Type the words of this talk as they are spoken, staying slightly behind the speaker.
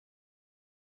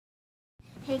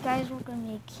Hey guys, we're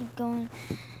gonna keep going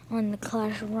on the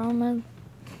Clash of Rama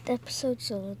episode,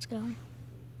 so let's go.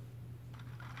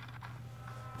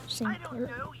 I don't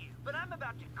know you, but I'm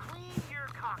about to clean your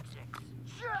coccyx.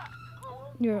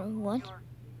 Your what? Your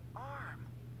arm.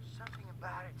 Something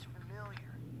about it's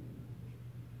familiar.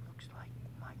 Looks like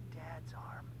my dad's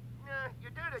arm. Nah,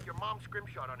 your dad had your mom's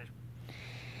scrimshot on his...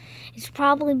 It's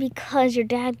probably because your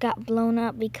dad got blown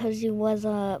up because he was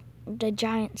the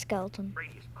giant skeleton.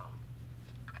 Radius bone.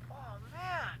 Oh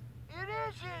man, it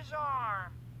is his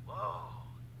arm. Whoa,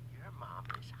 your mom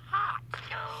is hot.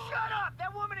 Shut up!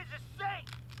 That woman is a saint!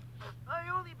 I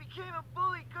only became a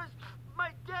bully because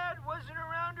my dad wasn't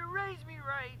around to raise me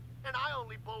right. And I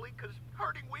only bully because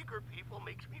hurting weaker people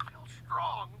makes me feel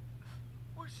strong.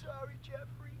 We're sorry,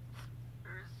 Jeffrey.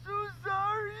 We're so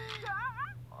sorry.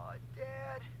 Oh,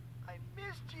 Dad, I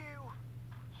missed you.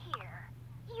 Here,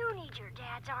 you need your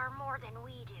dad's arm more than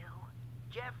we do.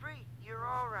 Jeffrey, you're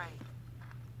all right.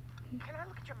 Can I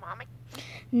look at your mom?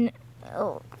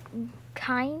 No,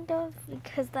 kind of,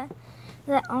 because that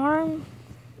arm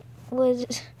was,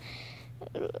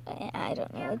 I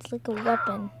don't know, it's like a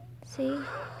weapon. See?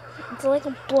 It's like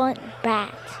a blunt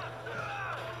bat.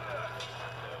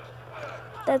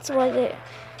 That's why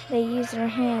they use their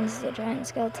hands, the giant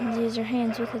skeletons use their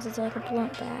hands because it's like a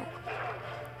blunt bat.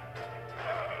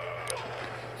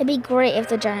 It'd be great if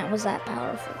the giant was that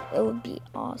powerful. It would be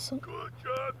awesome. Good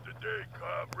job today,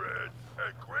 comrades,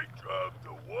 and great job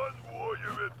to one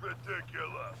warrior in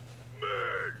particular. Me,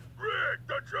 Rick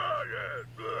the Giant!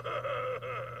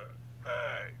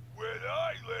 Hey, when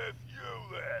I live, you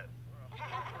live.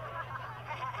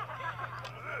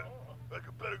 I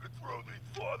can better control these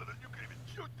farther than you can even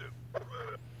shoot them.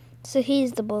 So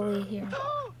he's the bully here.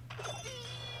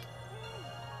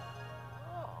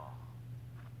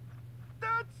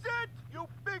 That's it, you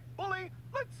big bully.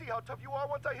 Let's see how tough you are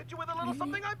once I hit you with a little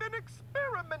something I've been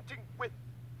experimenting with.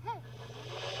 What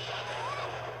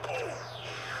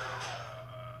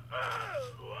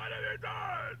have you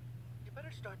done? You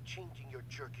better start changing your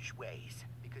jerkish ways,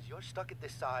 because you're stuck at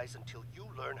this size until you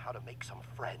learn how to make some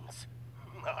friends.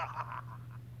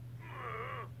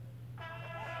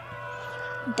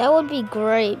 That would be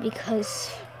great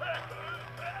because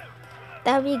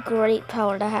that'd be great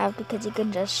power to have because you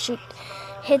can just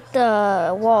hit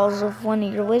the walls of one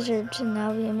of your wizards and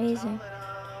that'd be amazing.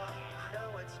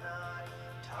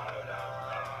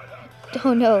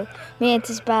 Oh no,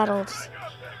 Mantis battles.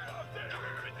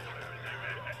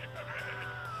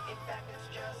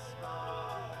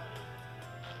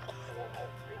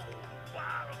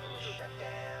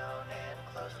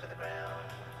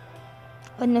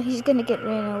 Oh no, he's gonna get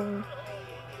ran over.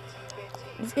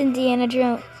 It's Indiana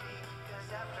Jones.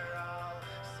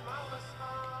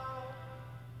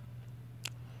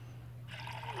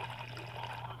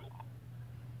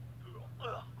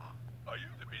 I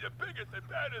used to be the biggest and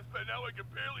baddest, but now I can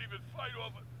barely even fight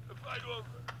off.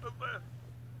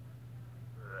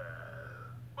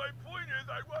 My point is,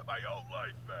 I want my old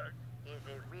life back. Is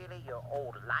it really your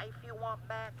old life you want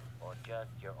back, or just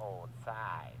your old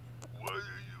size? What do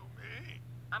you mean?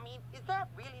 I mean, is that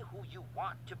really who you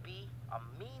want to be? A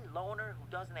mean loner who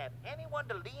doesn't have anyone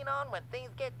to lean on when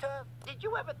things get tough? Did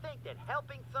you ever think that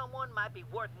helping someone might be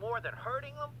worth more than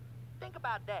hurting them? Think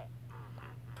about that.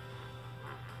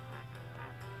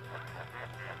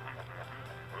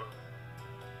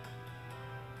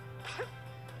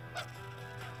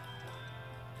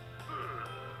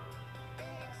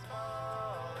 Being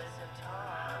small isn't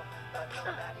hard, but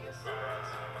no matter your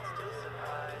size, it's still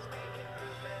surprise, make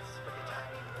improvements with your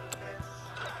tiny movements.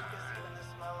 Because even the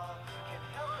small can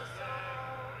help us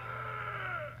all.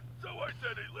 So I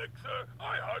said elixir, I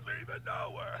hardly even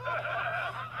know her.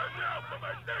 And now for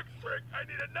my next trick, I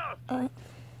need enough. Oh,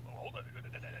 hold on.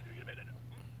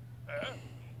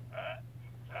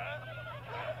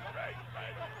 Right.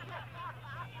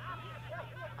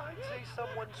 I'd say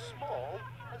someone small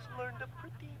has learned a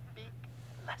pretty big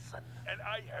lesson. And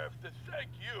I have to thank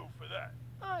you for that.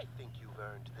 I think you've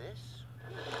earned this.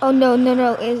 Oh no,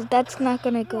 that's not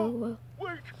gonna go well.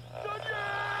 Wait, not yet!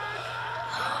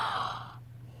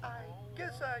 I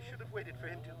guess I should have waited for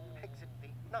him to exit the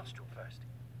nostril first.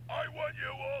 I want you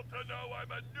all to know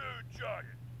I'm a new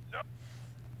giant. No.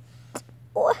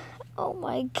 What? Oh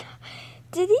my god.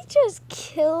 Did he just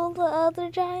kill the other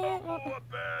giant? No more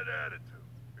bad attitude.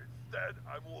 Instead,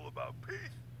 I'm all about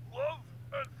peace, love,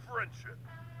 and friendship.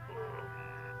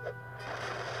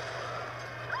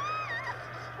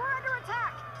 We're under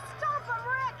attack! Stop them,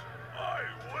 Rick! I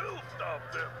will stop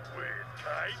them with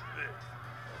kindness.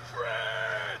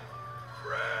 Friends!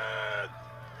 Friends!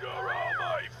 You're all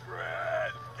my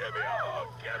friends! Give me a hug!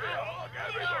 Give me a hug!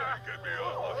 Everybody give me a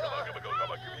hug!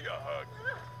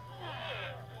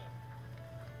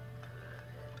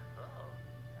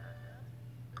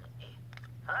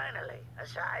 Finally, a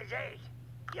size 8.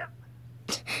 Yep.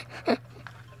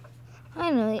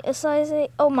 Finally, a size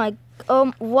 8. Oh my,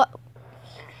 what?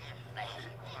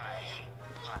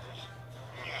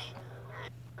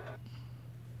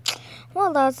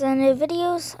 Well, that's the end of the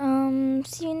videos.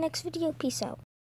 See you next video. Peace out.